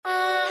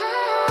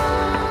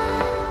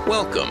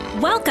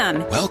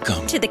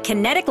Welcome to the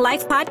Kinetic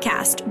Life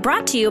Podcast,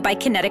 brought to you by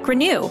Kinetic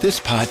Renew.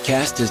 This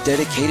podcast is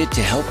dedicated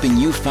to helping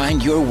you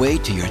find your way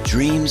to your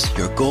dreams,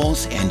 your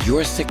goals, and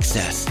your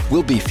success.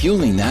 We'll be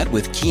fueling that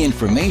with key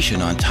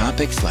information on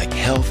topics like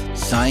health,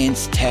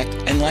 science, tech,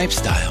 and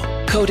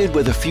lifestyle, coated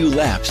with a few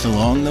laughs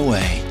along the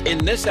way.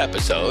 In this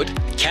episode,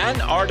 can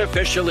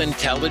artificial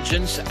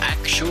intelligence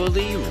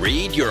actually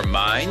read your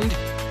mind?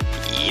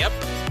 Yep.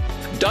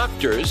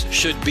 Doctors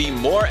should be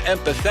more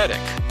empathetic,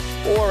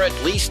 or at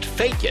least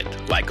fake it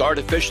like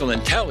artificial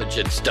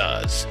intelligence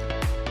does.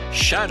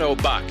 Shadow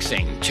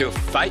boxing to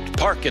fight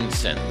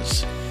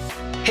Parkinson's.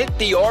 Hit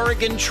the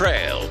Oregon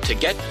Trail to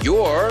get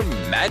your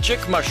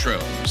magic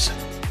mushrooms.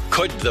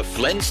 Could the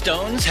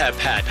Flintstones have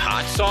had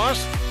hot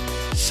sauce?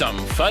 Some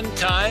fun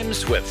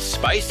times with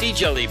spicy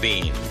jelly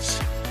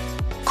beans.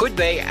 Could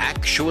they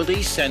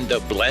actually send a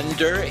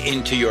blender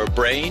into your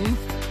brain?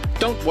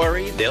 Don't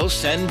worry, they'll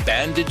send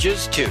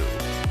bandages too.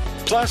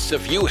 Plus a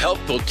few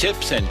helpful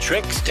tips and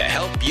tricks to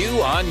help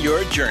you on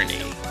your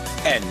journey.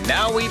 And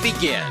now we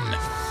begin.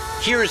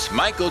 Here's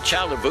Michael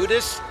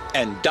Chalavudis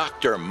and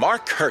Dr.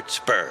 Mark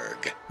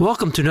Hertzberg.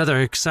 Welcome to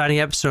another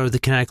exciting episode of the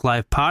Kinetic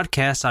Life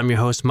Podcast. I'm your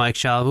host, Mike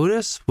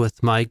Chalavudis,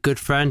 with my good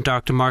friend,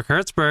 Dr. Mark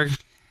Hertzberg.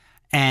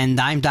 And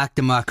I'm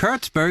Dr. Mark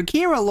Hertzberg,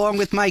 here along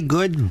with my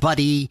good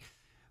buddy.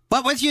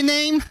 What was your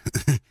name?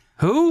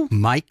 Who?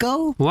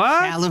 Michael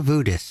What?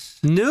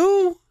 Chalavudis.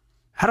 New?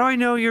 How do I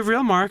know you're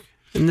real, Mark?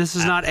 And this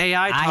is not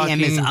AI talking. I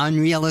am as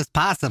unreal as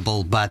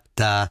possible, but...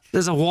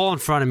 there's a wall in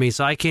front of me,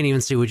 so I can't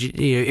even see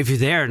if you're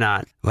there or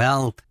not.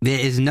 Well, there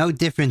is no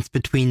difference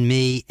between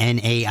me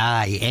and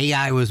AI.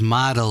 AI was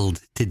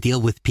modeled to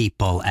deal with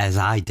people as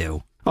I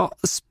do. Well,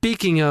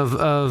 speaking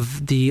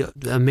of the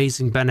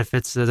amazing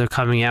benefits that are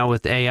coming out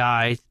with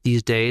AI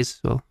these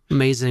days, well,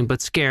 amazing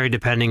but scary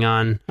depending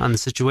on the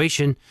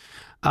situation,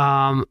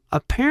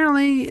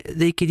 apparently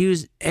they could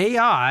use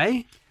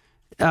AI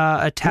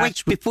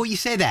attached... Wait, before you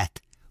say that,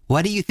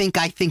 what do you think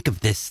I think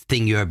of this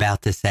thing you're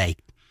about to say?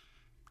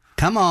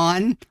 Come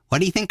on. What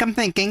do you think I'm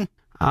thinking?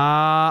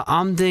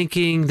 I'm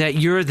thinking that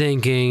you're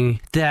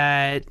thinking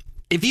that...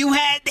 If you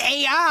had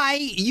AI,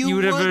 you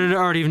would have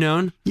already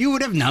known? You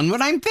would have known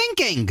what I'm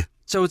thinking.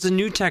 So it's a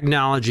new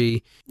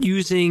technology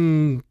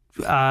using...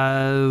 what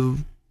are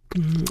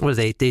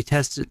they? They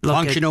tested...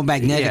 Functional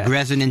magnetic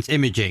resonance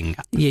imaging.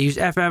 Yeah, use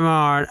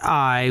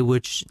fMRI,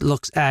 which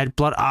looks at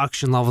blood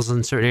oxygen levels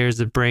in certain areas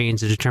of the brain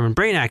to determine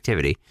brain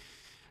activity.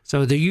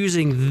 So they're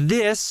using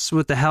this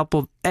with the help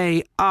of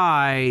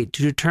AI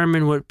to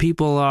determine what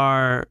people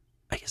are,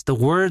 I guess, the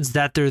words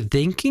that they're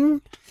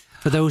thinking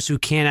for those who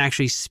can't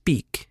actually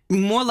speak.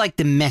 More like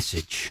the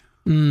message.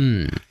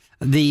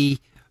 The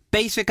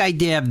basic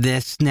idea of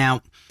this,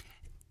 now,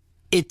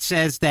 it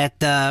says that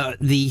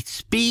the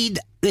speed,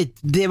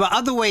 there were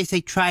other ways they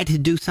tried to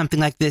do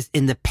something like this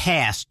in the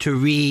past to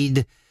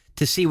read,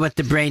 to see what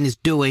the brain is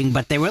doing,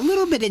 but they were a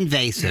little bit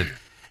invasive.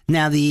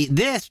 Now,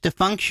 the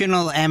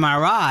functional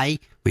MRI,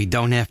 we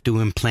don't have to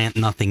implant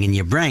nothing in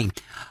your brain,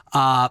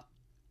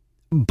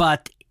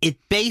 but it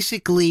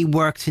basically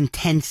works in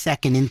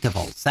 10-second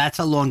intervals. That's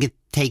how long it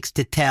takes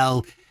to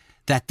tell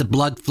that the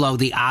blood flow,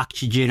 the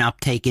oxygen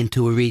uptake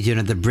into a region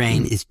of the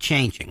brain is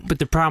changing. But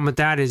the problem with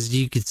that is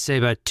you could say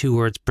about 2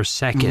 words per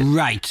second.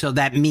 Right, so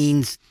that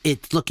means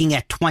it's looking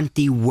at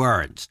 20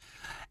 words.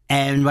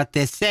 And what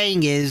they're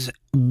saying is,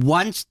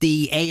 once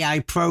the AI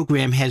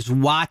program has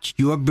watched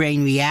your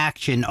brain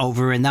reaction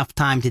over enough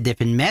time to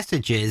different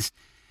messages,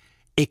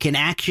 it can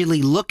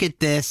actually look at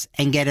this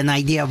and get an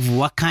idea of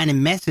what kind of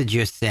message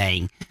you're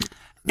saying.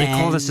 They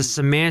call this a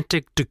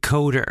semantic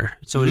decoder.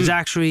 So it is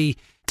actually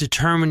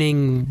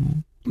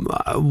determining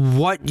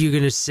what you're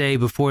going to say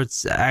before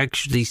it's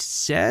actually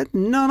said?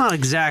 No, not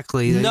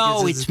exactly.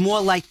 No, it's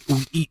more like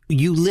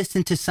you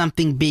listen to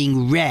something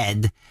being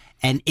read,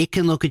 and it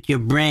can look at your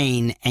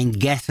brain and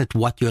guess at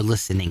what you're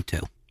listening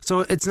to.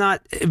 So it's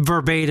not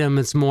verbatim,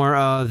 it's more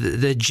of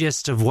the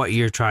gist of what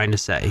you're trying to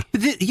say.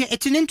 Yeah,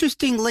 it's an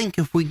interesting link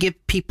if we give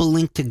people a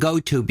link to go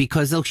to,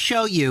 because they'll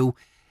show you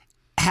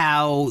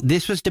how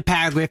this was the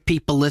paragraph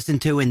people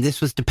listened to and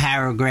this was the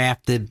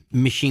paragraph the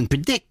machine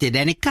predicted.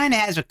 And it kind of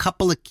has a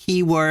couple of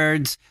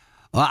keywords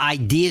or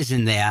ideas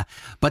in there.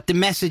 But the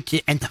message,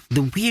 and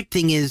the weird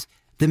thing is,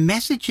 the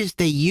messages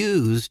they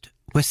used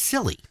were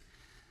silly.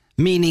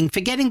 Meaning,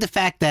 forgetting the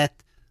fact that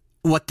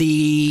what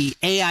the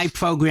AI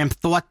program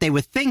thought they were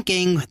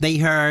thinking, they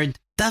heard,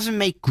 doesn't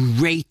make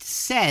great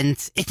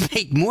sense. It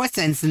made more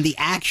sense than the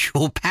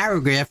actual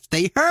paragraph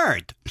they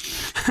heard.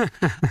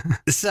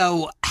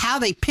 So how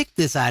they picked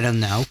this, I don't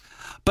know.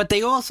 But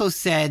they also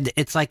said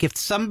it's like if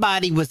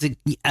somebody was, they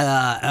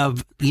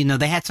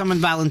had someone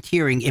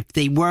volunteering. If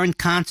they weren't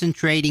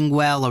concentrating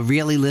well or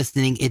really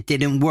listening, it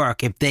didn't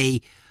work. If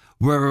they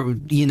were,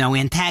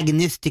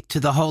 antagonistic to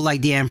the whole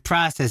idea and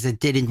process,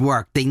 it didn't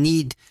work. They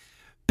need...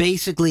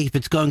 Basically, if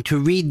it's going to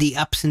read the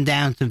ups and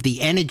downs of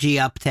the energy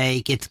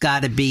uptake, it's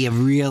got to be a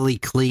really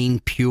clean,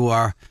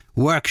 pure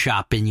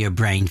workshop in your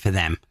brain for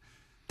them.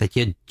 That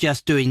you're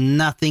just doing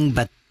nothing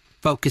but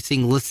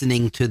focusing,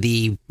 listening to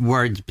the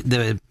words,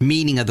 the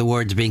meaning of the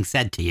words being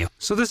said to you.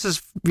 So this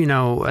is,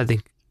 I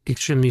think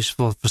extremely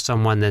useful for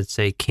someone that,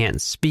 say, can't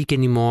speak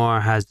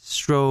anymore, has a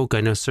stroke.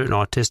 I know certain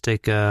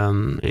autistic,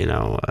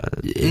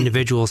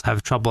 individuals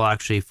have trouble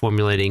actually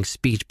formulating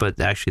speech, but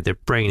actually their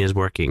brain is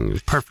working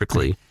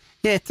perfectly.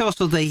 Yeah, it's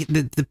also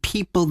the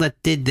people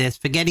that did this,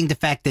 forgetting the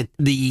fact that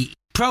the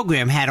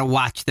program had to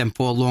watch them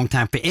for a long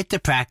time. For it to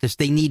practice,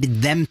 they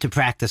needed them to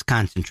practice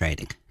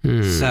concentrating.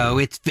 So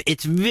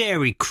it's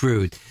very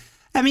crude.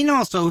 I mean,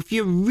 also, if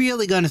you're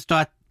really going to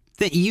start,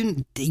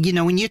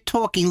 when you're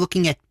talking,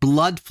 looking at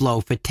blood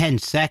flow for 10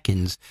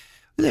 seconds,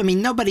 I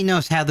mean, nobody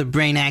knows how the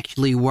brain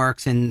actually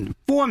works and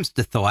forms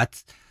the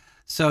thoughts.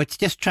 So it's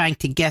just trying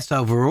to guess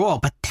overall.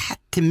 But that,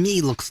 to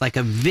me, looks like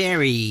a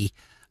very,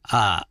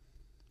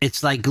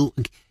 it's like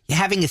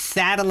having a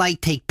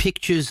satellite take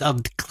pictures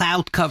of the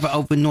cloud cover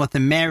over North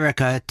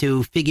America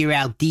to figure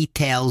out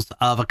details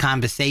of a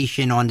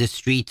conversation on the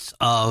streets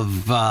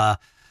of,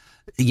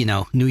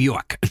 New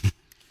York.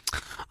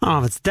 I don't know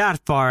if it's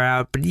that far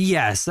out, but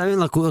yes. I mean,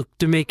 look,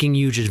 they're making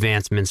huge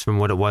advancements from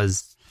what it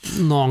was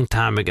a long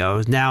time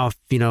ago. Now,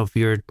 if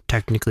you're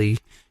technically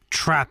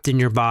trapped in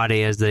your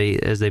body, as they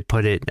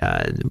put it,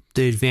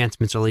 the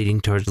advancements are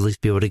leading towards at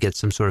least be able to get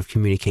some sort of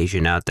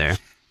communication out there.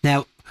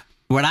 Now,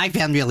 what I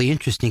found really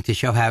interesting to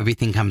show how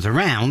everything comes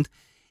around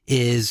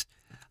is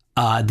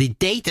the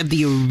date of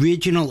the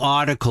original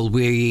article.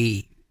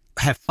 We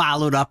have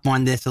followed up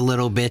on this a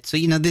little bit. So,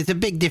 there's a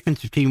big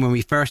difference between when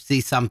we first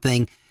see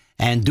something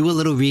and do a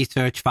little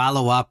research,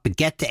 follow up,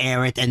 get to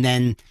air it, and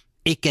then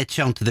it gets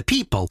shown to the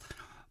people.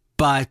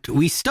 But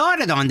we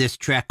started on this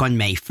trek on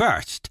May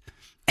 1st.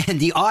 And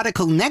the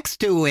article next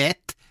to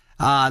it,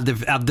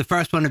 the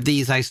first one of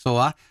these I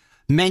saw,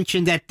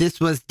 mentioned that this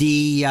was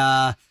the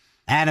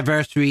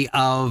anniversary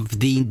of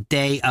the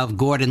day of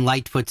Gordon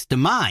Lightfoot's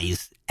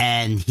demise.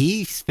 And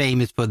he's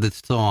famous for the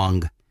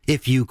song,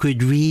 "If you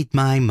could read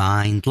my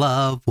mind,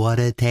 love, what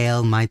a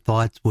tale my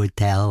thoughts would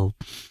tell."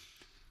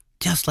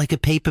 Just like a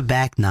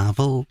paperback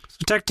novel. So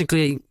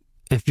technically,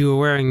 if you were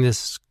wearing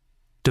this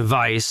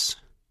device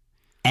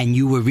and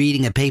you were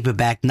reading a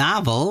paperback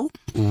novel,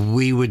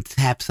 we would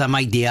have some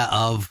idea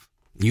of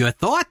your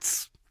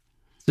thoughts.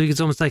 So it's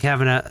almost like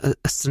having a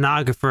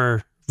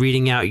stenographer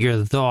reading out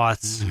your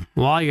thoughts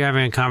while you're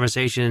having a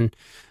conversation,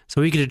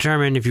 so we could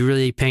determine if you're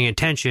really paying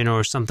attention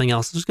or something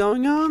else is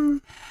going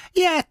on.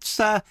 Yeah,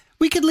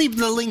 we could leave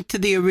the link to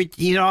the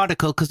original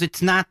article, because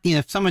it's not,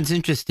 if someone's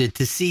interested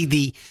to see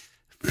the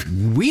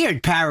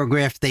weird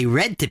paragraph they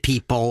read to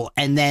people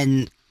and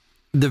then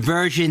the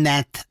version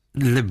that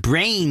the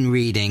brain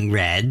reading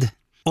read.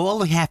 All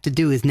we have to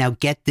do is now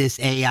get this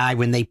AI,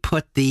 when they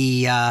put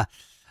the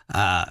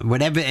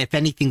whatever, if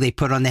anything, they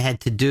put on the head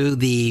to do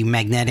the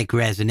magnetic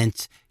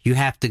resonance, you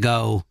have to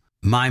go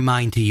my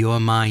mind to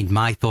your mind,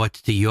 my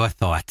thoughts to your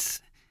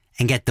thoughts,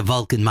 and get the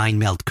Vulcan mind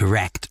meld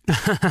correct.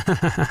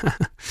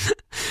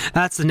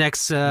 That's the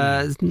next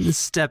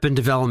step in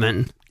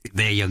development.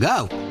 There you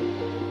go.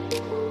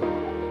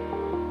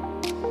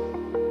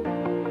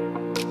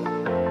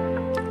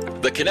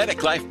 The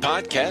Kinetic Life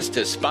podcast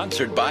is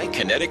sponsored by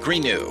Kinetic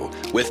Renew.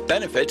 With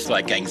benefits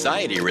like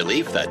anxiety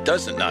relief that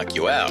doesn't knock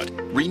you out,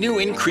 Renew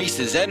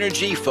increases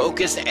energy,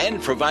 focus,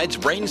 and provides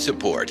brain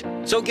support.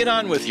 So get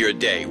on with your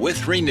day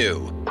with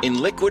Renew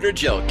in liquid or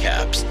gel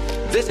caps.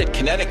 Visit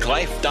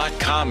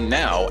kineticlife.com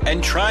now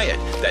and try it.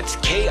 That's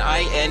KINETIQ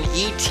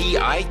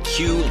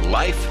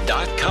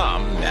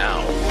life.com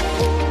now.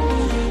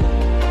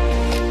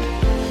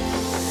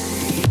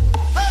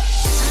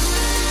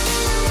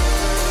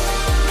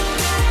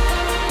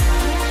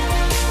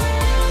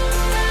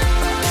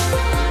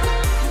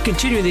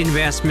 Continue the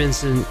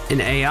advancements in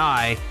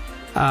AI.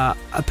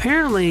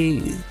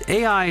 Apparently,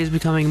 AI is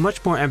becoming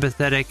much more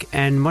empathetic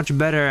and much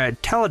better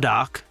at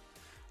teledoc,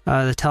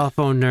 the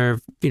telephone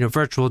nerve,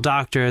 virtual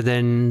doctor,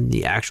 than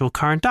the actual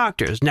current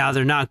doctors. Now,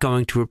 they're not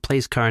going to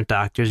replace current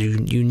doctors.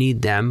 You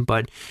need them.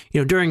 But,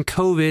 during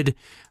COVID,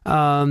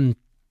 when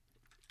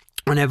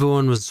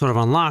everyone was sort of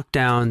on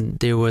lockdown,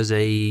 there was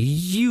a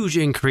huge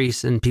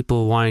increase in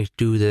people wanting to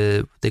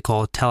do they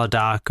call it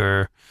teledoc,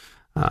 or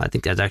I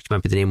think that actually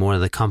might be the name of one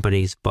of the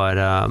companies, but,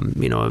 a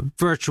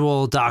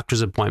virtual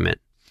doctor's appointment.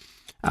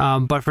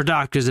 But for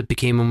doctors, it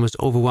became almost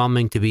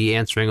overwhelming to be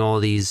answering all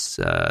these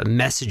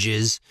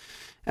messages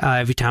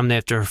every time they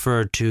have to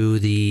refer to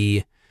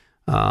the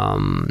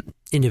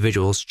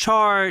individual's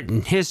chart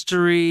and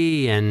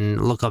history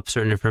and look up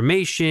certain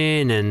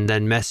information, and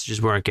then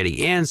messages weren't getting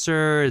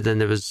answered. Then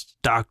there was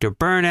doctor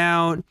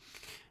burnout,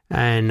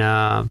 and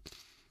I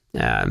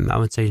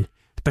would say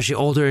especially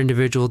older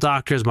individual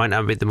doctors might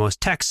not be the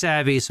most tech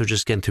savvy, so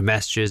just getting through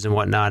messages and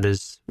whatnot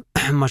is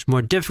much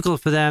more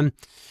difficult for them.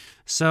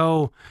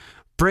 So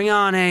bring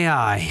on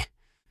AI.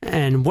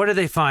 And what did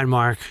they find,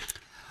 Mark?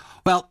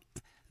 Well,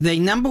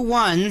 number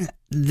one,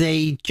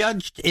 they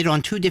judged it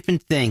on two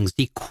different things: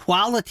 the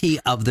quality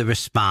of the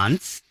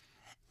response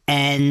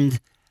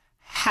and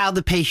how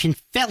the patient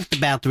felt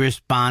about the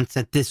response,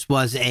 that this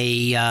was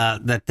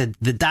that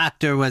the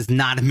doctor was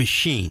not a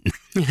machine.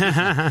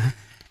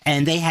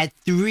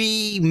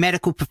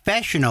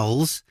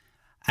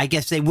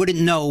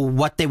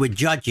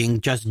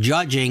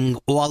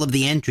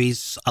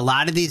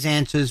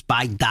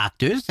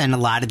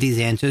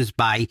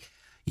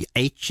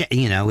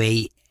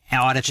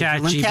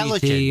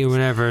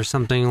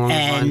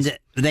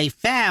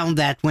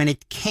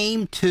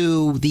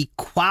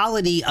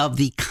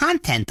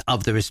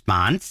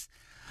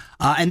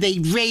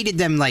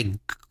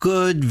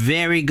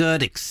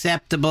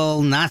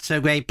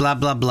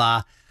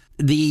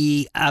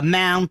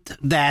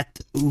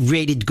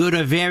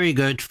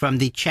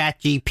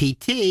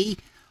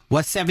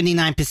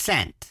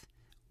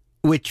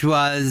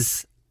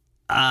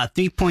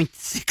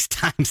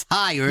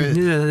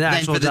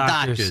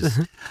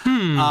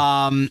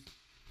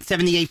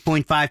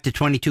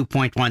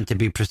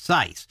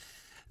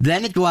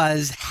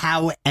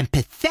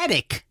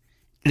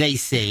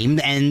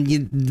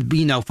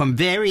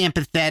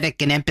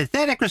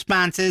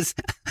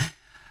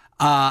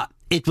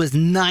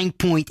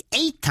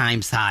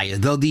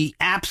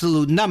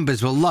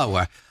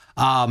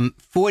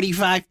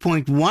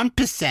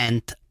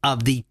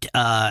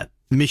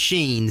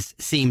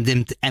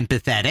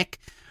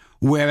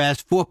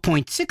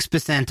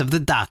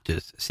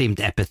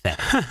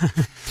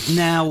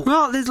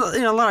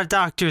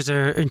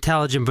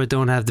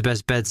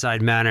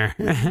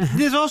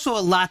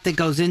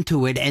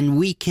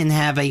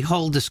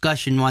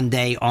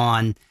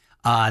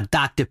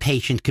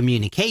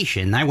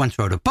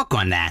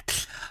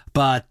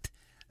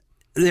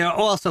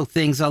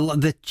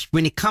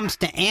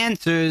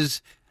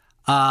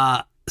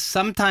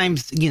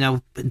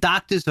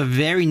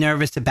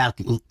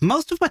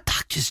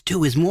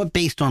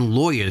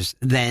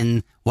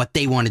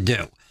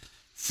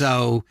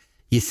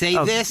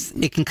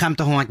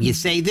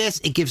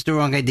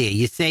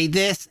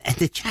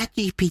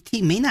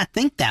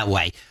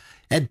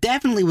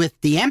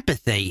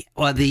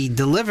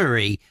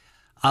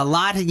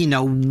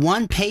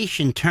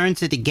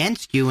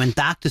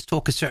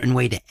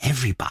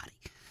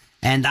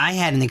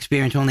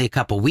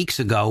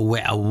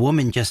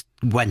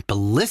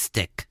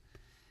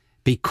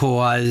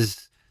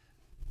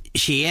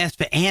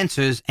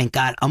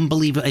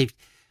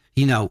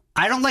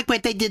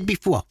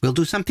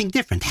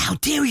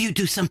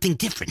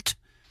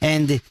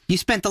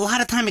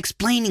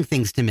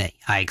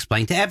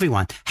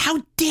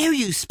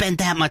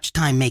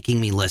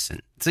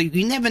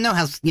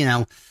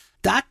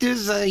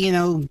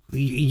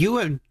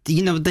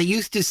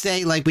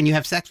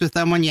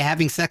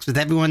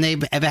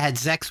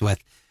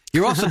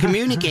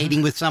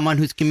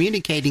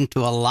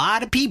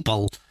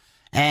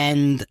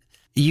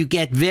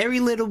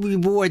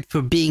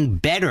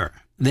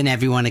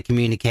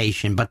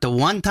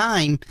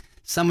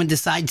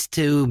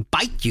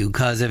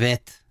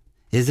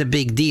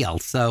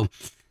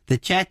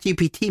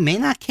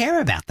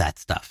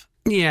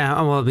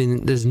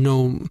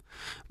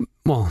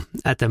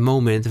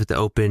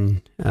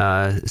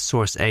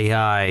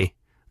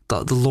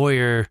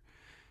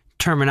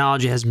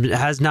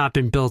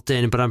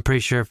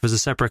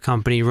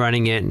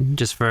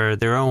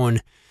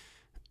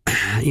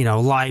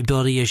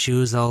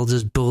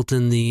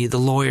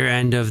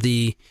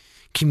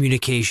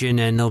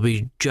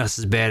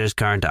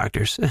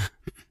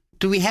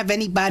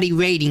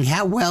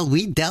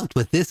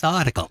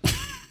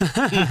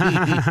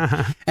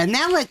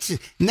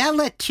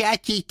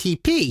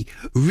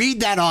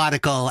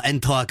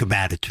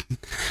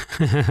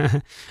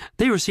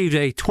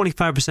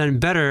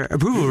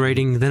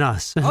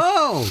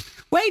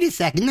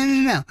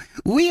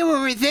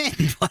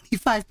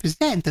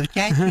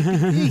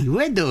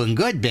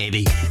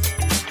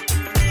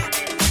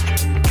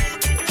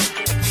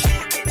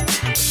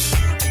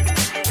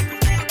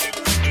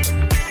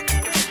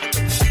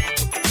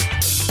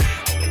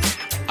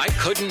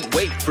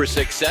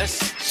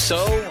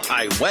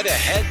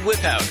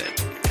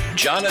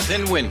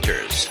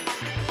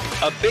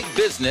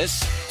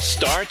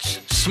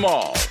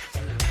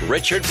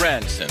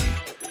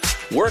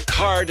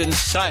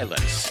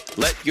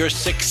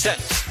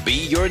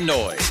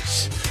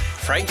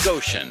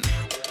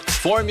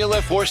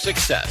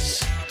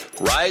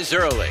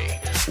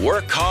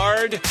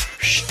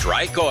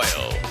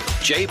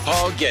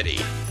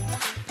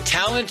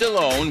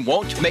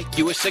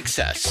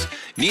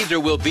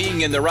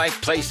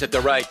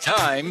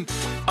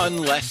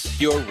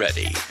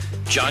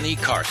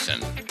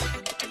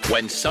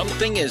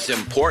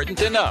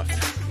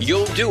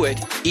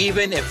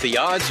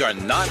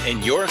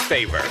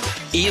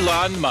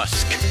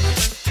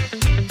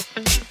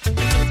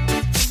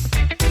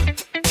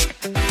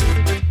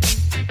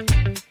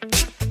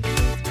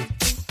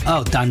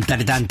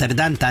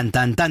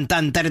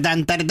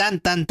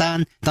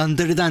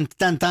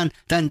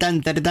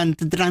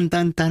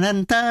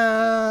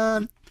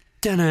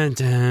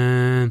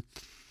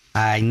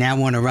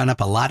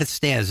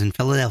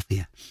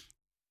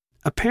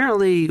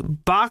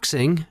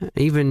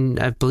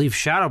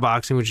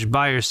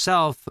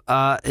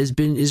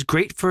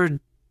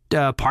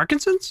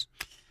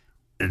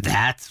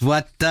 That's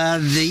what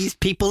these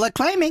people are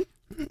claiming.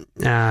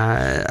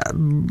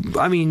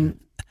 I mean,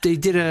 they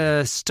did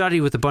a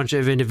study with a bunch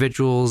of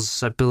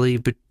individuals, I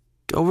believe, but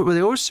were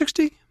they over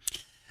 60?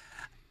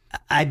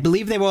 I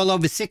believe they were all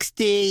over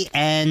 60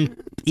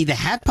 and either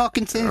had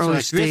Parkinson's or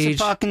at risk of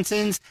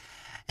Parkinson's.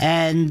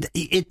 And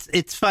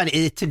it's funny.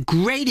 It's a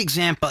great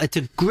example. It's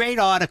a great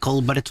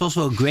article, but it's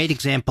also a great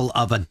example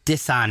of a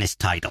dishonest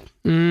title.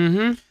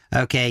 Mm-hmm.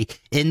 Okay.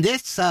 In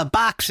this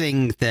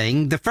boxing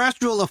thing, the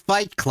first rule of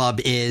Fight Club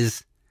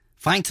is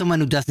find someone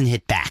who doesn't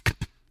hit back.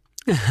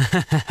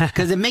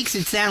 Because it makes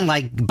it sound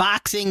like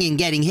boxing and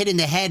getting hit in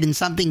the head and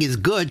something is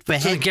good for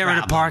head get rid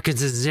of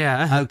Parkinson's,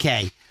 yeah.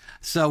 Okay.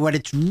 So what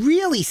it's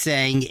really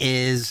saying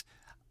is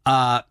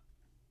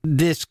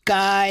this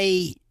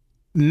guy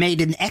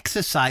made an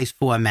exercise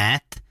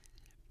format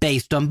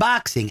based on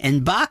boxing.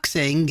 And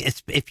boxing,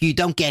 if you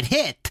don't get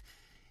hit,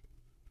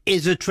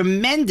 is a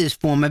tremendous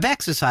form of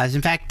exercise.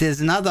 In fact,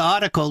 there's another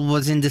article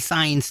was in the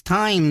Science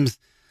Times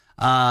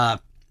a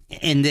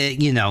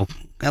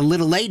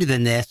little later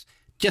than this,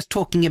 just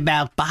talking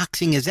about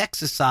boxing as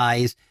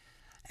exercise.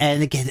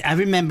 And again, I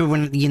remember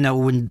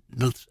when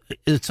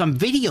some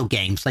video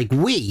games like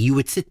Wii, you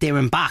would sit there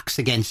and box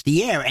against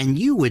the air and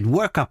you would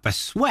work up a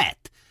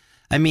sweat.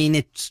 I mean,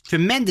 it's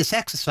tremendous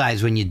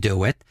exercise when you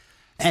do it.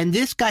 And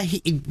this guy,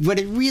 what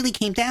it really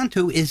came down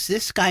to is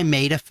this guy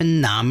made a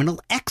phenomenal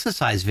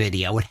exercise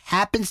video. It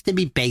happens to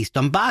be based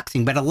on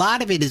boxing, but a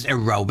lot of it is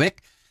aerobic.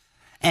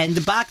 And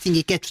the boxing,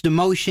 it gets the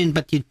motion,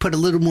 but you put a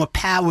little more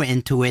power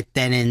into it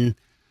than in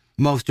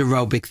most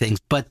aerobic things.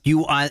 But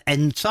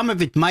and some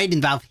of it might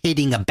involve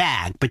hitting a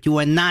bag, but you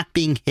are not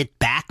being hit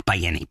back by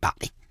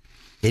anybody.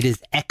 It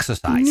is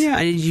exercise. Yeah,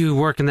 you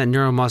work in that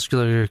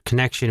neuromuscular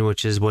connection,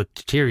 which is what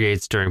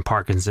deteriorates during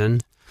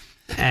Parkinson.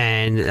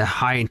 And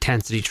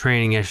high-intensity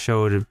training has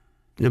showed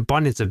an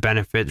abundance of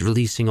benefits,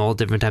 releasing all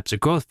different types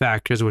of growth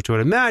factors, which I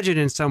would imagine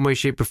in some way,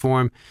 shape, or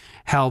form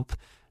help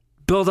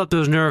build up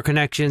those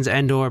neuroconnections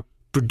and or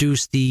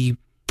produce the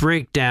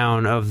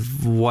breakdown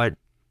of what,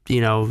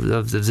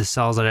 of the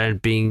cells that end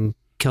up being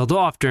killed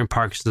off during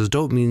Parkinson's,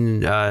 those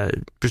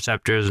dopamine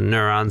receptors and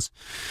neurons.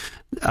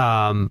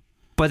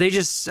 But they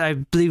just, I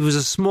believe it was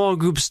a small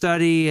group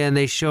study, and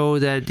they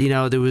showed that,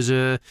 there was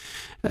a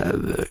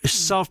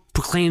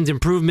self-proclaimed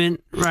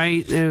improvement,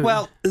 right?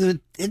 Well,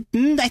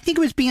 I think it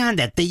was beyond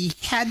that. They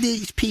had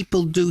these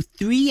people do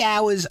 3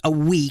 hours a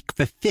week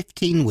for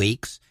 15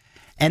 weeks,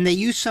 and they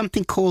used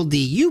something called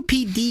the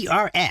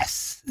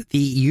UPDRS, the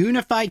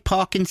Unified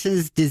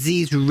Parkinson's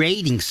Disease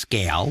Rating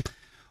Scale,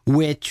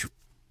 which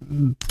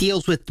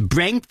deals with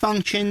brain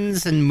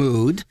functions and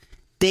mood,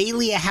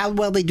 how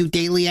well they do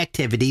daily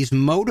activities,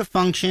 motor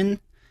function,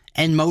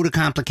 and motor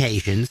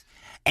complications.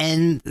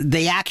 And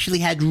they actually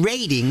had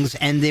ratings,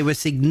 and there was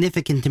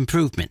significant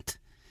improvement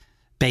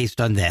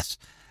based on this.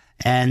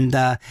 And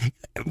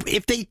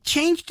if they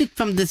changed it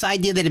from this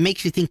idea that it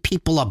makes you think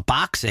people are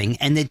boxing,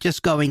 and they're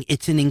just going,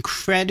 it's an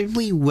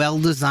incredibly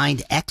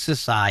well-designed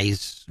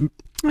exercise.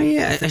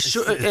 Based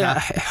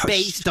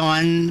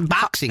on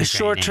boxing.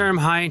 Short-term,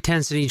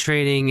 high-intensity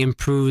training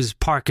improves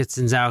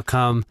Parkinson's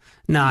outcome,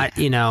 not,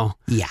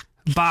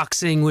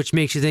 boxing, which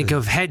makes you think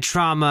of head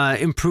trauma,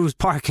 improves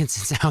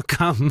Parkinson's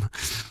outcome.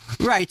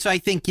 Right, so I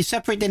think you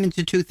separate that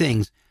into two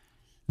things.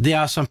 There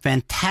are some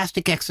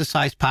fantastic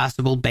exercise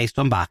possible based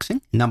on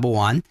boxing, number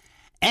one.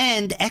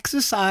 And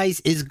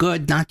exercise is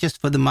good not just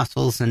for the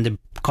muscles and the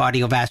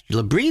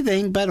cardiovascular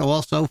breathing, but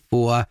also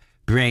for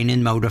brain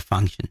and motor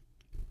function.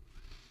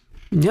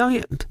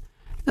 Yeah.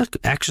 Look,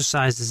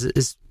 exercise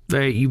is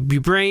very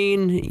your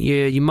brain,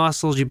 your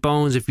muscles, your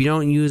bones. If you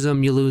don't use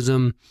them, you lose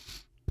them.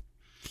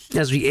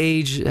 As we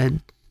age,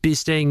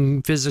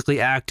 staying physically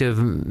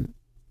active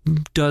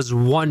does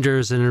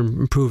wonders in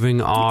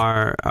improving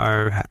our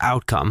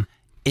outcome.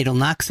 It'll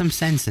knock some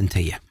sense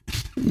into you.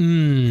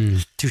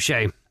 Touche.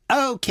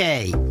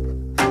 Okay.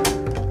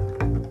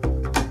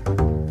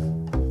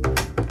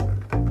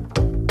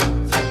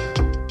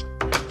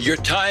 Your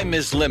time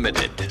is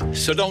limited,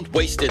 so don't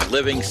waste it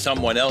living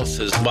someone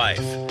else's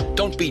life.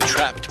 Don't be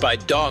trapped by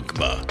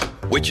dogma,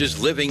 which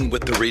is living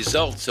with the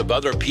results of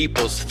other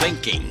people's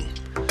thinking.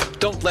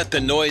 Don't let the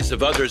noise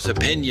of others'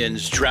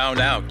 opinions drown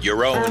out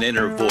your own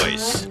inner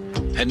voice.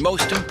 And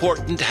most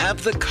important,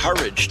 have the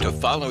courage to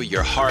follow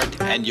your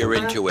heart and your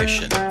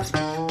intuition.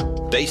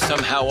 They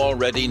somehow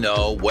already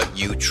know what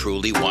you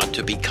truly want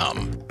to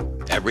become.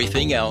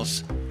 Everything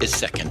else is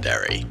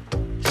secondary.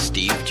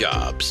 Steve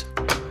Jobs.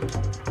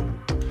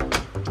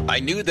 I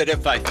knew that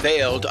if I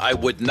failed, I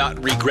would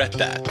not regret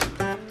that.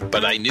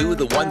 But I knew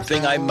the one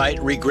thing I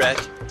might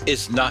regret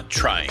is not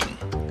trying.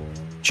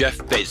 Jeff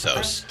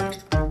Bezos.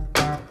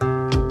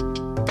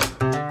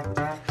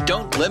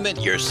 Don't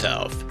limit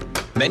yourself.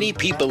 Many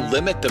people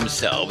limit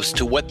themselves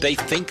to what they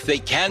think they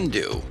can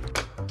do.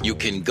 You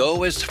can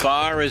go as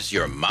far as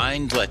your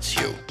mind lets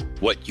you.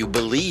 What you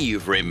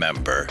believe,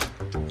 remember,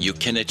 you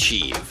can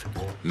achieve.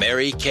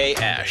 Mary Kay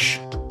Ash,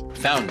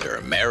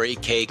 founder, Mary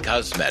Kay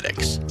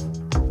Cosmetics.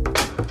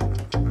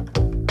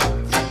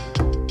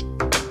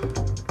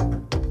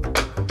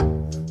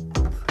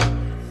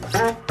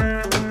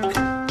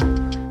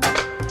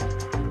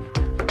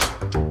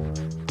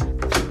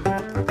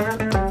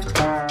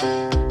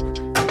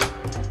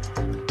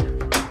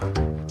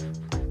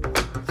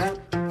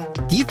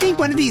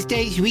 one of these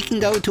days we can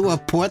go to a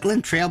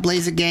Portland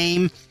Trailblazer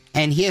game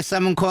and hear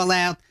someone call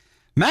out,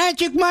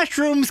 "Magic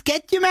mushrooms,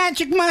 get your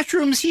magic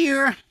mushrooms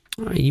here."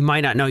 You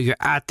might not know you're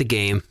at the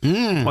game,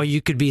 or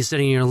you could be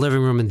sitting in your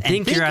living room and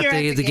think you're at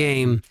the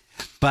game.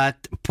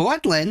 But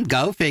Portland,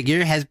 go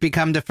figure, has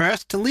become the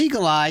first to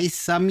legalize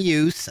some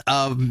use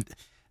of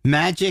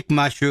magic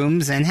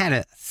mushrooms and had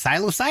a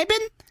psilocybin?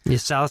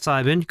 Yes,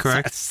 psilocybin,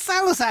 correct.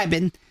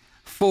 Psilocybin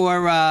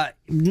for,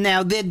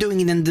 now they're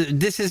doing it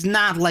this is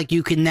not like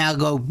you can now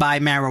go buy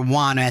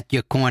marijuana at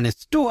your corner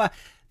store.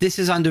 This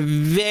is under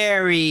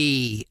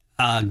very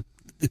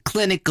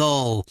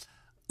clinical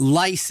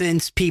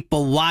license,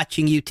 people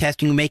watching you,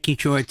 testing you, making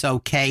sure it's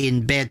okay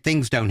and bad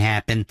things don't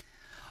happen.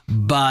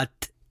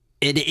 But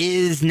it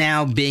is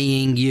now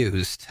being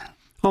used.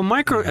 Well,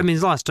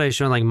 there's a lot of studies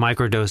showing like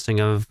microdosing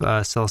of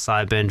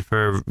psilocybin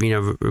for,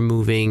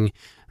 removing,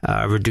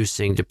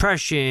 reducing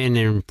depression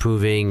and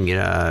improving,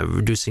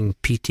 reducing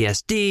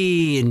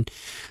PTSD and,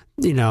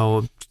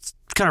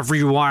 kind of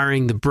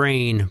rewiring the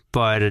brain.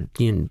 But,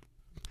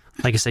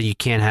 like I said, you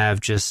can't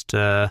have just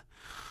go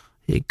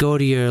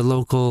to your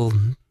local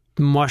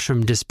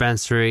mushroom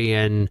dispensary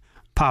and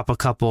pop a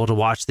couple to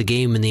watch the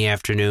game in the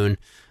afternoon.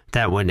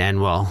 That wouldn't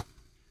end well.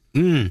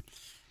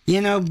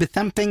 But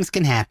some things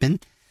can happen.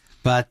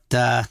 But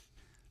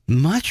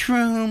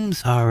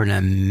mushrooms are an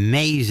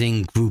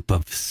amazing group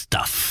of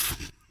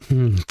stuff.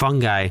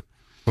 Fungi.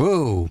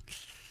 Oh,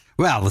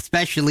 well,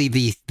 especially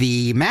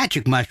the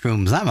magic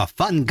mushrooms. I'm a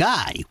fun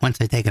guy once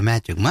I take a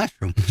magic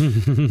mushroom.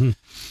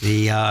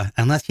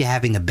 Unless you're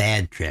having a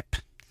bad trip.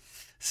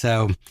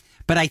 So,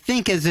 but I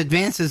think as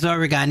advanced as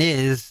Oregon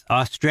is,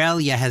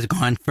 Australia has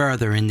gone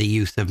further in the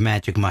use of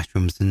magic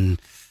mushrooms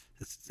and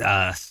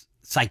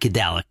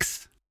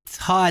psychedelics. It's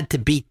hard to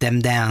beat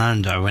them down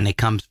under when it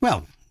comes,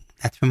 well,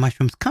 that's where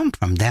mushrooms come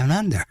from, down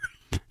under.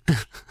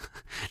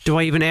 Do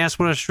I even ask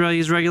what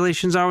Australia's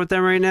regulations are with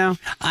them right now?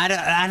 I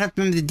don't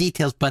remember the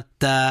details, but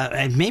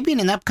maybe in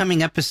an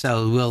upcoming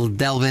episode we'll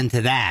delve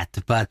into that.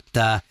 But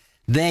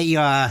they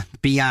are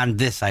beyond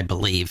this, I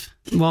believe.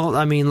 Well,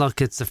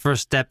 look, it's the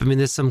first step.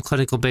 There's some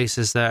clinical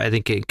basis that I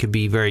think it could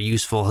be very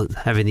useful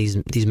having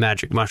these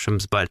magic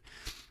mushrooms. But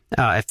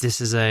if this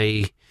is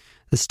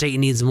the state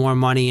needs more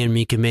money and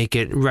we can make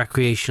it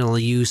recreational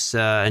use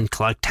and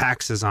collect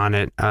taxes on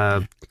it,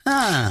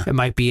 it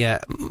might be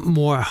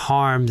more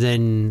harm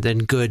than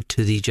good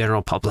to the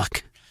general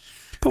public.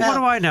 But what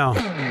do I know?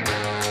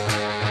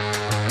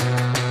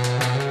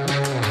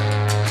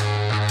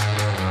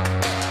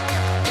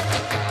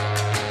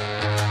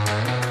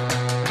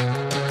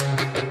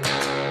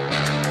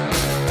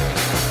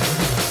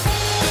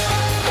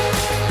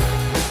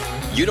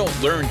 You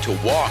don't learn to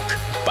walk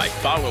by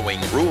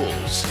following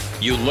rules.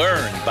 You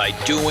learn by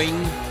doing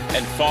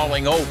and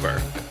falling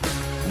over.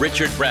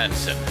 Richard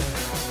Branson.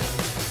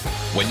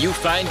 When you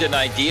find an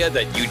idea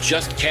that you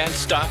just can't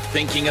stop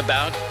thinking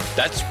about,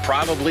 that's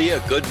probably a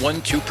good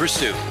one to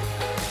pursue.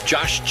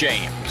 Josh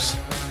James.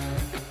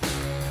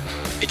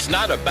 It's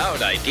not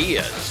about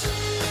ideas.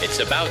 It's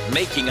about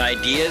making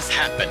ideas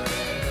happen.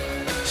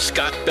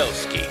 Scott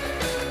Belsky.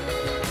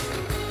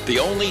 The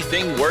only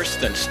thing worse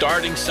than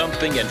starting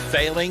something and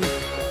failing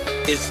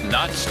is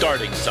not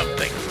starting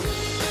something.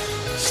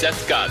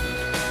 Seth Godin.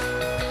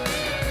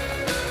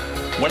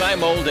 When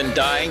I'm old and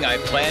dying, I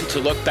plan to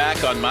look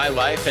back on my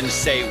life and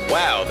say,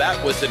 wow,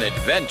 that was an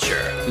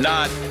adventure.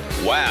 Not,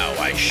 wow,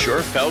 I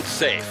sure felt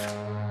safe.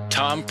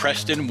 Tom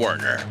Preston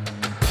Werner.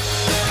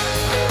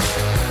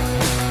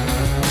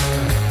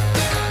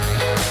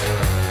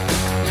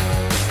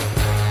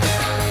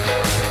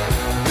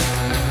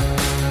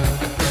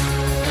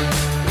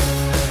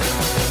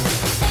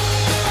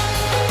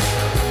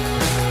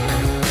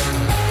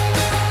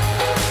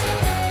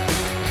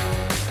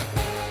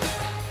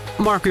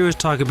 Mark, we always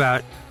talk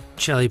about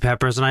chili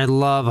peppers, and I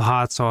love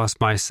hot sauce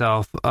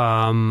myself. But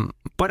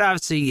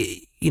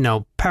obviously,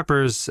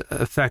 peppers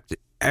affect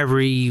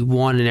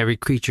everyone and every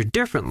creature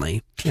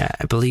differently. Yeah,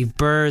 I believe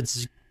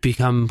birds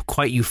become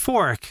quite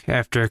euphoric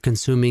after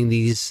consuming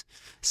these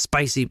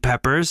spicy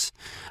peppers.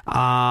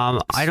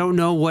 I don't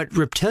know what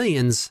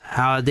reptilians,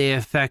 how they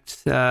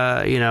affect,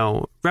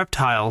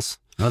 reptiles.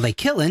 Well, they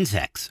kill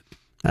insects.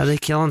 They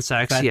kill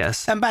insects,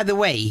 yes. And by the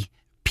way,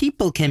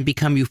 people can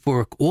become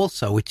euphoric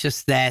also. It's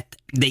just that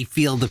they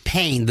feel the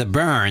pain, the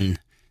burn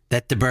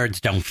that the birds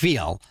don't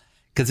feel,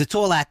 because it's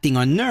all acting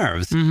on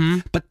nerves. Mm-hmm.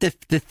 But the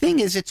thing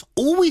is, it's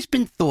always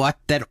been thought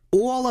that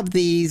all of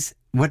these,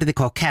 what do they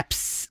call,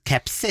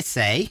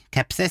 capsaicin,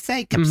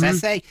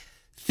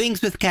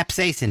 things with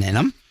capsaicin in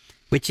them,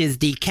 which is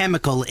the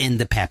chemical in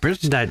the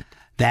peppers that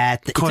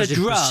it's a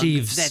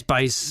drug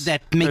spice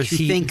that makes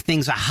you think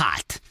things are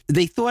hot.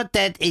 They thought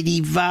that it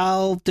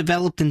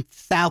developed in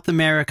South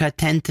America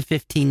 10 to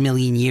 15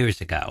 million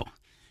years ago.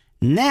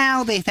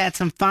 Now they've had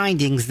some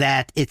findings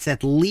that it's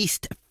at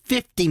least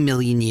 50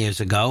 million years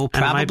ago,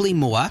 probably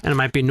more. And it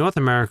might be North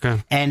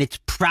America. And it's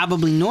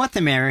probably North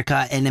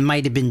America, and it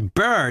might have been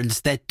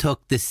birds that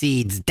took the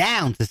seeds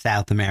down to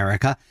South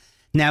America.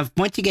 Now,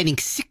 once you're getting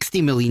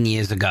 60 million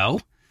years ago,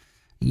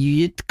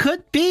 it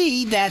could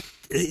be that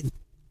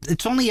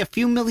it's only a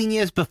few million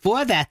years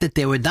before that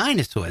there were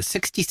dinosaurs.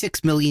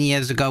 66 million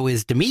years ago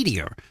is the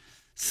meteor.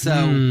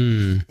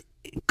 So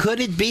could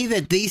it be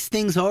that these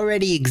things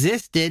already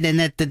existed and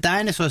that the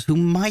dinosaurs who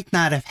might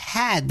not have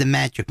had the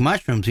magic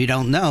mushrooms, we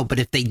don't know, but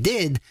if they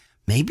did,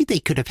 maybe they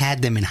could have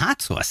had them in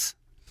hot sauce.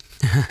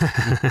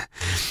 I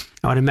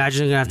would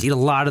imagine they're going to have to eat a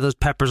lot of those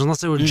peppers,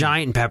 unless they were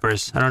giant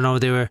peppers. I don't know,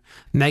 they were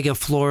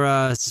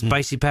megaflora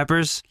spicy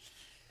peppers.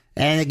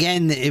 And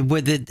again,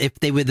 if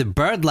they were the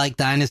bird-like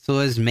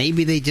dinosaurs,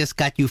 maybe they just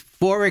got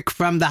euphoric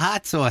from the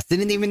hot sauce. They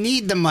didn't even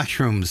need the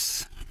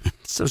mushrooms.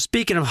 So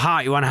speaking of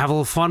hot, you want to have a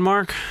little fun,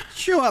 Mark?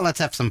 Sure, let's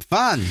have some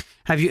fun.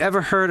 Have you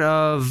ever heard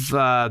of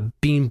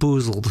Bean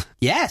Boozled?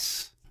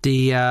 Yes.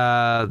 The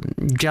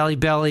Jelly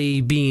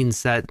Belly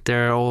beans, that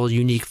they're all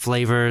unique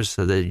flavors,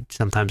 so they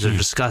sometimes are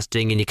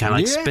disgusting, and you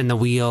kind of spin the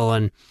wheel.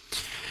 And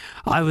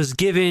I was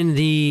given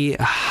the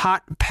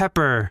hot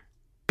pepper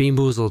Bean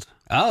Boozled.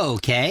 Oh,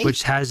 okay.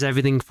 Which has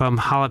everything from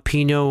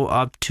jalapeno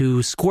up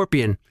to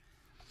scorpion.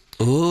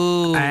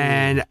 Ooh.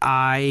 And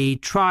I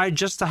tried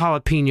just the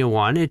jalapeno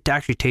one. It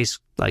actually tastes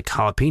like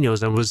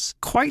jalapenos and was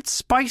quite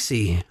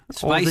spicy.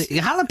 Spicy.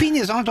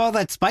 Jalapenos aren't all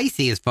that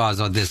spicy as far as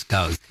all this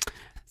goes.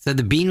 So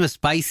the bean was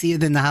spicier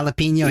than the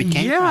jalapeno it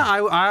came from?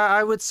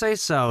 I would say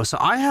so. So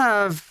I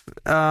have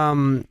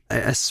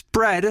a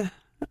spread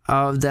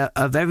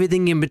of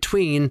everything in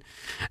between.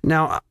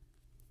 Now,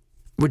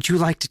 would you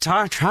like to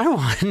try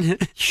one?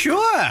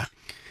 Sure.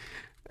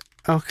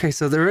 Okay,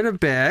 so they're in a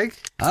bag.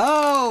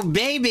 Oh,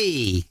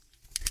 baby.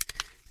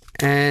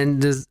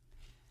 And there's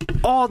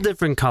all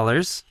different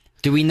colors.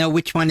 Do we know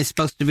which one is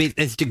supposed to be?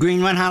 Is the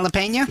green one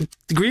jalapeno?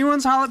 The green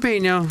one's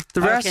jalapeno.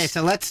 The rest... Okay,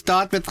 so let's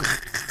start with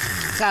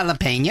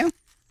jalapeno.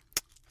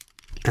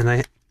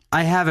 And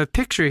I have a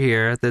picture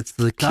here that's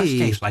the key. It does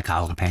taste like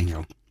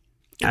jalapeno.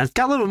 And it's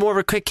got a little more of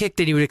a quick kick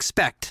than you would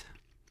expect.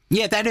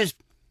 Yeah, that is...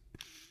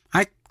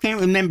 I can't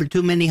remember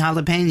too many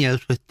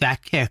jalapenos with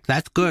that kick.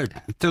 That's good.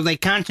 So they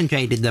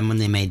concentrated them when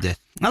they made this.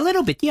 A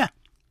little bit, yeah.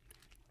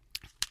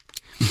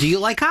 Do you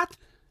like hot?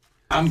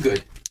 I'm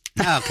good.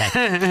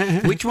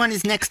 Okay. Which one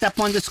is next up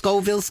on the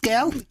Scoville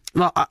scale?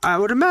 Well, I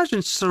would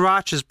imagine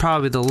Sriracha is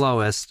probably the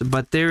lowest,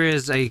 but there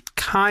is a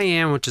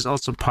Cayenne, which is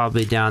also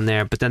probably down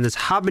there. But then there's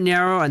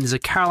Habanero and there's a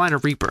Carolina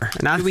Reaper.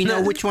 And do we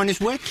know which one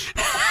is which?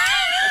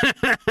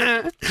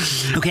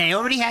 Okay, I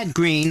already had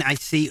green. I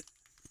see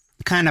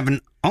kind of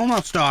an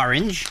almost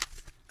orange.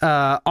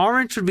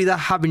 Orange would be the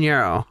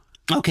Habanero.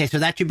 Okay, so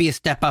that should be a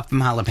step up from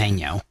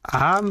jalapeno.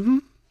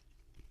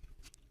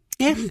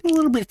 Yeah, a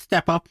little bit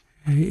step up.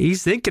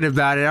 He's thinking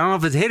about it. I don't know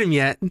if it's hit him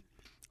yet.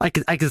 I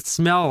could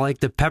smell like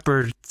the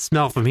pepper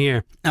smell from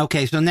here.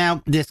 Okay, so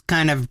now this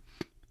kind of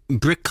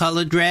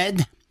brick-colored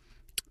red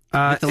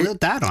with a little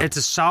dot on it. It's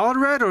a solid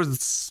red or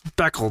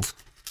speckled?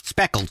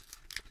 Speckled.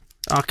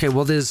 Okay,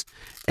 well, there's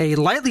a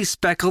lightly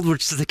speckled,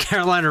 which is the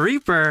Carolina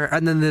Reaper,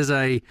 and then there's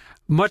a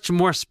much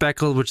more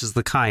speckled, which is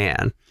the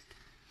Cayenne.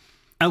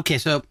 Okay,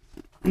 so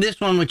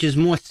this one, which is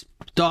more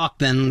dark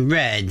than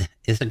red,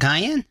 is the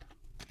Cayenne?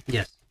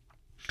 Yes.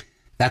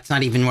 That's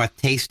not even worth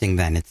tasting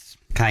then.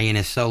 Cayenne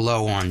is so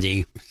low on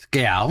the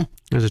scale.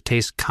 Does it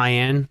taste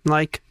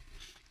cayenne-like?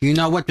 You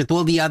know what? With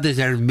all the others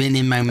that have been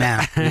in my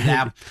mouth.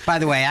 By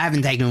the way, I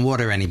haven't taken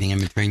water or anything in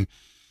between.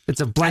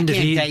 It's a blend of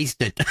heat. I can't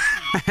taste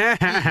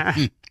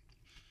it.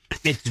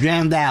 It's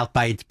drowned out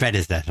by its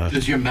predecessor.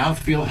 Does your mouth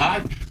feel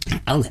hot?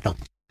 A little.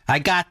 I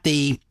got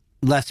the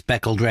less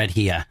speckled red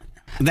here.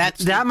 That,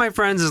 my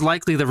friends, is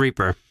likely the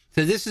Reaper.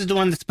 So this is the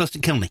one that's supposed to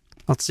kill me.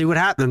 Let's see what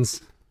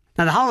happens.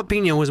 Now, the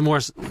jalapeno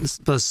was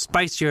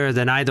spicier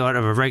than I thought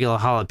of a regular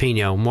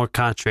jalapeno, more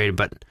concentrated,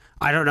 but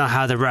I don't know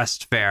how the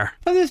rest fare.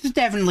 Well, this is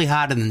definitely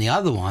hotter than the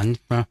other one.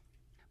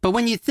 But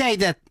when you say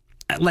that,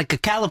 like, a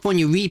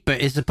California Reaper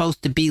is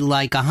supposed to be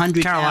like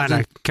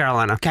 100,000...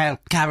 Carolina.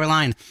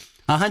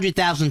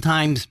 100,000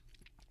 times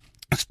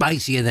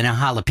spicier than a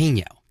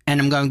jalapeno. And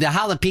I'm going, the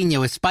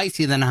jalapeno is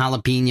spicier than a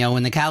jalapeno,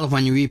 and the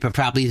California Reaper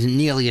probably isn't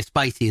nearly as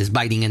spicy as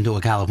biting into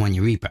a California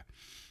Reaper.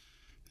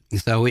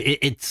 So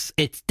it's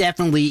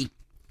definitely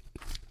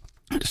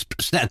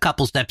a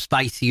couple steps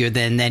spicier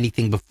than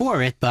anything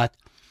before it, but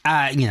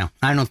I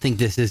don't think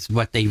this is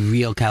what a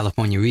real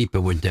California Reaper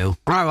would do. All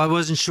right, well, I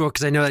wasn't sure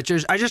because I know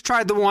that I just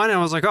tried the one and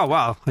I was like, oh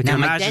wow, I can now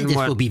my imagine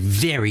dentist will be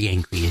very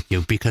angry at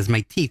you because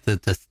my teeth are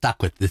just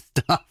stuck with this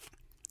stuff.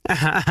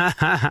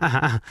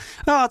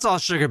 Oh, it's all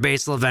sugar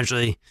based. It'll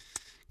eventually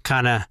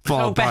kind of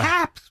fall apart.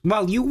 Perhaps,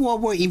 well, you all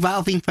were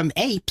evolving from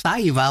apes.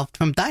 I evolved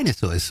from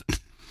dinosaurs.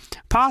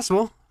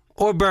 Possible.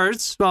 Or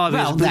birds.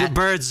 Well,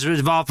 birds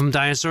evolved from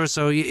dinosaurs,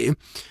 so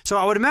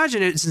I would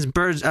imagine it since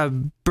birds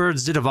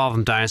did evolve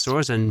from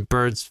dinosaurs, and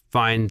birds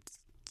find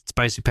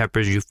spicy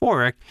peppers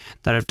euphoric.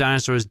 That if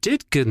dinosaurs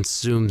did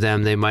consume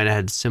them, they might have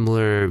had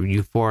similar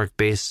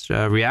euphoric-based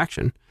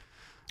reaction.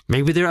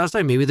 Maybe they're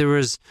outside. Maybe there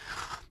was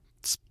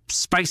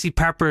spicy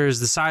peppers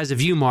the size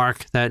of you,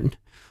 Mark, that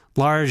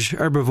large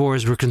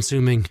herbivores were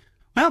consuming.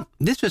 Well,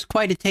 this was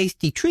quite a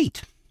tasty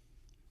treat.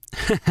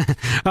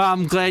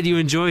 I'm glad you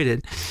enjoyed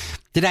it.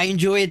 Did I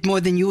enjoy it more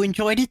than you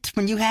enjoyed it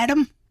when you had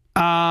them?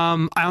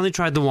 I only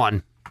tried the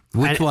one.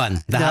 Which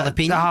one? The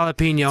jalapeno?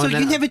 The jalapeno. So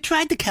you never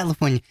tried the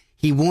California?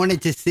 He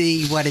wanted to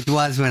see what it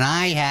was when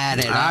I had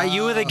it.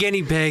 You were the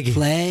guinea pig.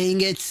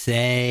 Playing it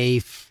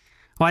safe.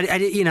 Well,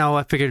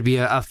 I figured it'd be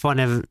a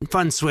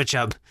fun switch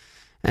up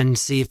and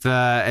see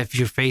if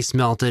your face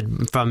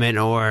melted from it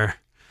or...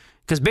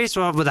 Because based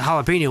on what the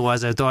jalapeno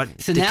was, I thought...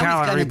 So now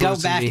he's going to go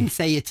back and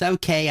say, it's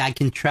okay, I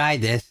can try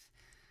this.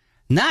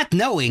 Not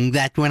knowing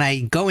that when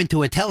I go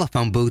into a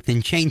telephone booth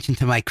and change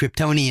into my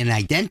Kryptonian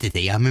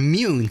identity, I'm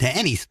immune to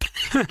any...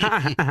 All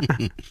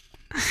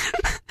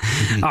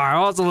right,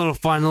 well, it's a little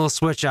fun, little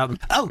switch up.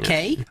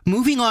 Okay,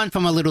 moving on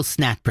from a little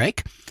snack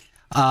break.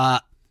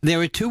 There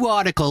were two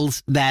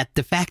articles that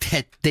the fact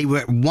that they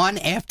were one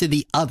after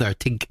the other,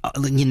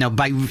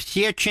 by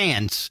sheer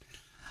chance...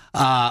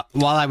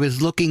 while I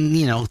was looking,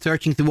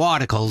 searching through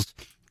articles,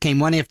 came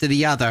one after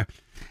the other,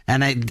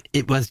 and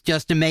it was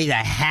just amazing.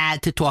 I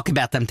had to talk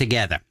about them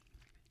together.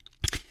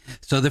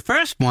 So the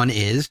first one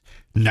is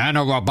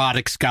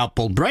nanorobotic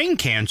scalpel brain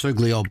cancer,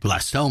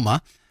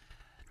 glioblastoma.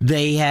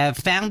 They have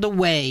found a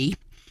way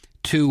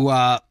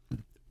to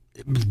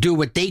do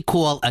what they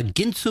call a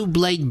Ginsu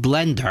blade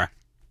blender.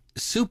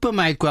 Super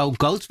micro,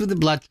 goes through the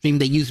bloodstream.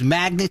 They use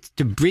magnets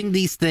to bring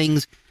these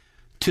things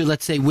to,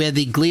 let's say, where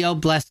the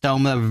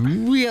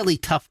glioblastoma, really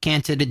tough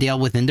cancer to deal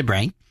with in the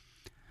brain.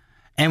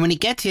 And when it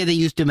gets here, they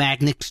use the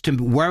magnets to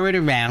whir it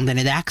around, and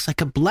it acts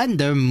like a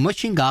blender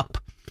mushing up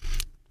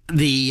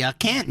the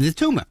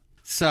tumor.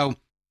 So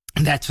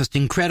that's just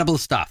incredible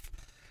stuff.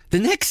 The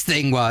next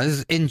thing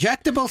was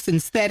injectable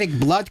synthetic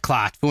blood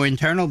clot for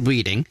internal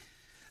bleeding.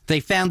 They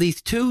found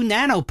these two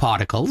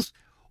nanoparticles,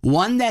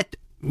 one that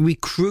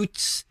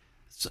recruits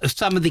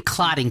some of the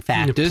clotting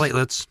factors.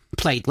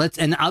 Platelets,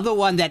 and the other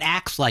one that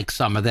acts like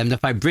some of them, the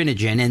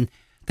fibrinogen. And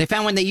they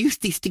found when they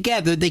used these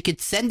together, they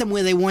could send them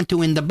where they want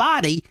to in the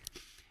body.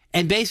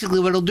 And basically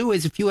what it'll do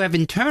is if you have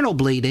internal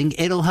bleeding,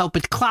 it'll help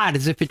it clot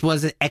as if it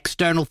was an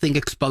external thing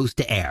exposed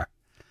to air.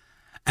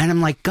 And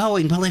I'm like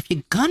well, if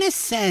you're going to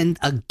send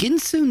a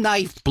Ginsu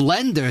knife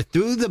blender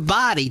through the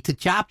body to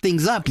chop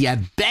things up, you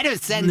better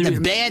send the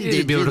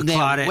bandage in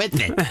there with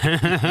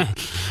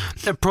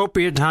it.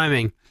 Appropriate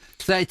timing.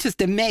 So it's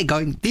just amazing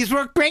going, these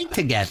work great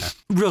together.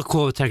 Real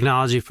cool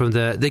technology from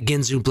the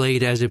Ginsu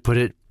blade, as they put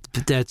it,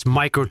 that's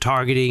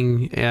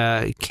micro-targeting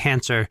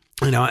cancer.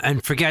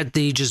 And forget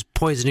the just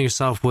poisoning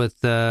yourself with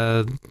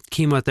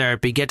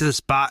chemotherapy. Get to the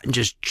spot and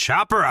just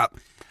chop her up.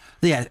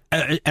 Yeah,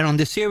 and on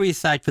the serious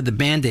side for the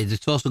Band-Aids,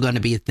 it's also going to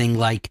be a thing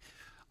like,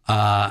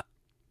 I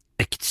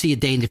could see a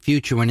day in the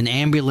future when an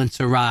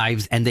ambulance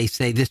arrives and they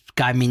say this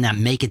guy may not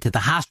make it to the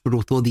hospital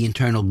with all the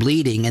internal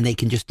bleeding, and they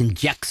can just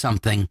inject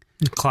something.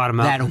 Clot him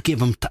out. That'll give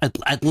him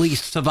at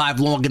least survive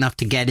long enough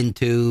to get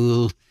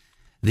into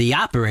the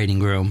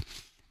operating room.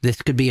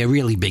 This could be a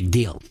really big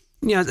deal.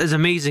 There's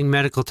amazing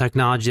medical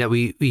technology that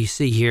we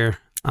see here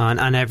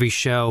on every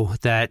show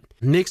that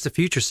makes the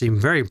future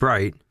seem very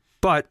bright,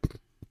 but...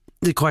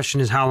 The question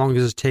is, how long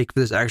does it take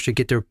for this to actually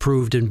get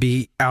approved and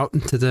be out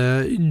into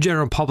the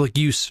general public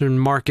use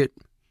and market?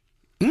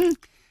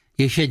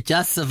 You should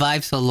just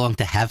survive so long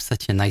to have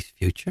such a nice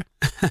future.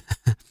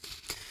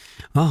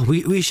 Well,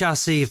 we shall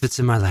see if it's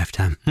in my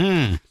lifetime.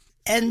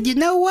 And you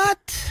know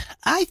what?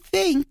 I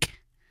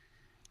think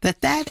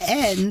that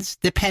ends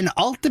the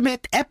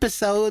penultimate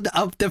episode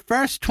of the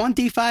first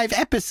 25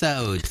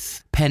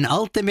 episodes.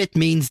 Penultimate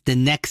means the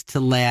next to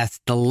last.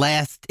 The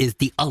last is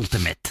the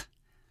ultimate.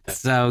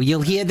 So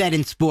you'll hear that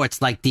in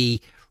sports, like the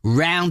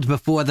round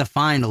before the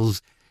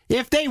finals.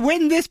 If they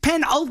win this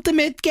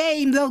penultimate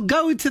game, they'll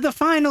go to the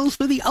finals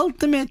for the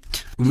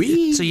ultimate.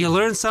 So you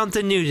learned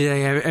something new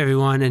today,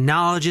 everyone, and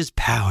knowledge is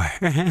power.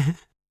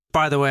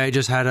 By the way, I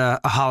just had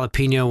a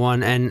jalapeno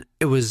one, and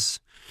it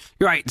was,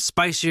 you're right,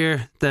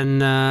 spicier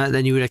than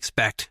you would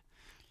expect.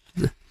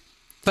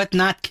 But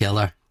not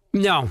killer.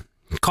 No,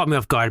 caught me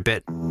off guard a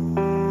bit.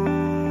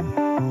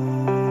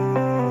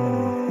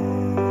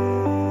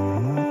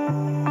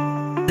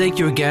 Thank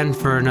you again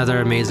for another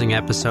amazing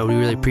episode. We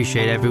really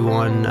appreciate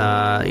everyone,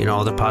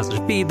 all the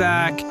positive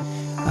feedback.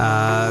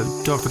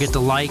 Don't forget to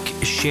like,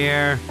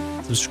 share,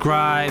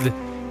 subscribe,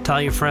 tell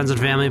your friends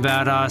and family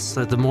about us.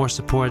 The more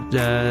support,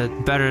 the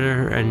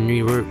better. And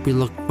we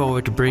look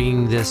forward to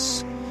bringing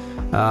this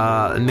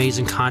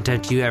amazing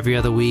content to you every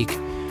other week.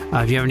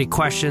 If you have any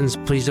questions,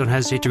 please don't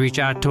hesitate to reach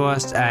out to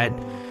us at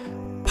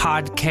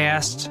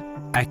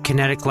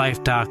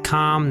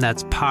podcast@kineticlife.com.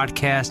 That's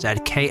podcast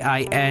at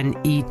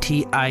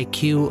KINETIQ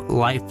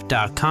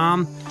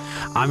life.com.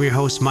 I'm your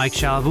host, Mike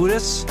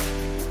Shalavutis.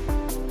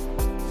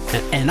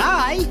 And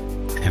I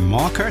am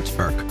Mark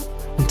Hertzberg.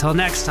 Until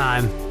next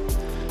time,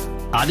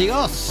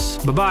 adios.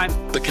 Bye-bye.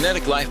 The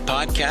Kinetic Life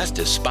podcast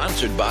is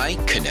sponsored by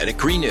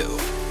Kinetic Renew.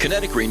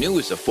 Kinetic Renew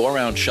is a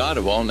 4-ounce shot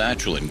of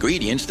all-natural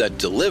ingredients that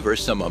deliver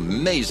some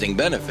amazing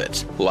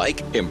benefits, like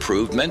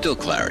improved mental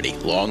clarity,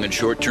 long and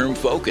short-term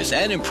focus,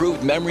 and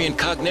improved memory and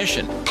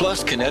cognition.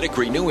 Plus, Kinetic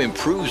Renew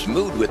improves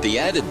mood with the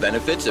added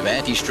benefits of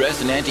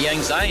anti-stress and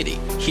anti-anxiety.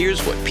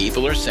 Here's what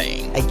people are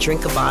saying. I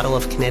drink a bottle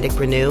of Kinetic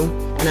Renew,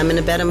 and I'm in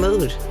a better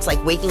mood. It's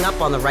like waking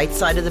up on the right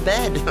side of the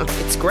bed.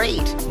 It's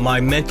great.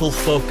 My mental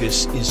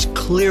focus is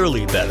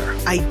clearly better.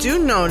 I do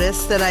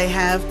notice that I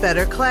have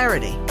better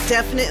clarity.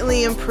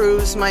 Definitely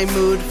improves my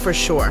mood for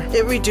sure.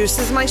 It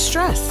reduces my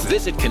stress.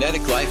 Visit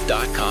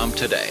kineticlife.com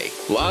today.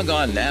 Log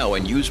on now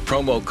and use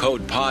promo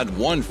code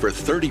POD1 for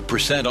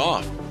 30%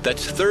 off.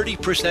 That's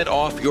 30%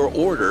 off your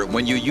order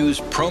when you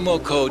use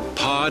promo code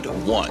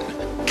POD1.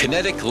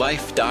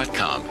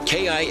 kineticlife.com.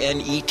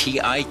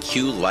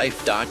 KINETIQ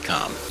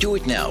life.com. Do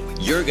it now.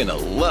 You're going to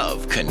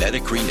love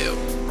Kinetic Renew.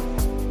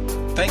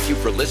 Thank you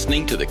for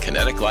listening to the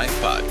Kinetic Life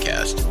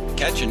Podcast.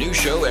 Catch a new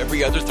show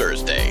every other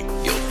Thursday.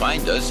 You'll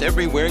find us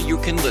everywhere you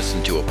can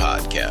listen to a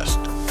podcast.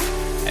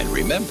 And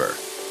remember,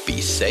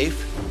 be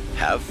safe,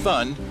 have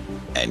fun,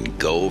 and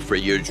go for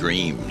your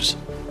dreams.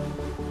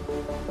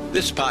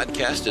 This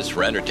podcast is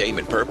for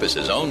entertainment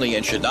purposes only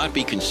and should not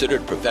be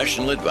considered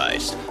professional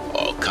advice.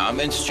 All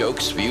comments,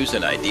 jokes, views,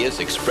 and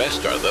ideas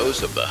expressed are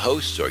those of the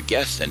hosts or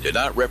guests and do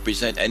not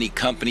represent any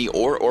company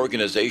or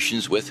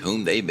organizations with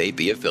whom they may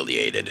be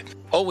affiliated.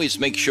 Always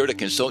make sure to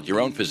consult your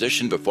own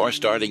physician before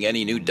starting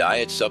any new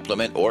diet,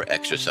 supplement, or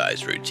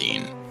exercise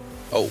routine.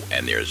 Oh,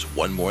 and there's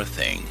one more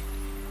thing.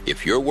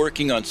 If you're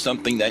working on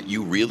something that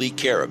you really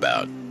care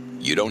about,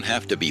 you don't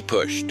have to be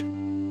pushed.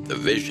 The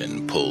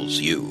vision pulls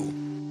you.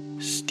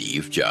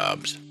 Steve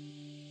Jobs.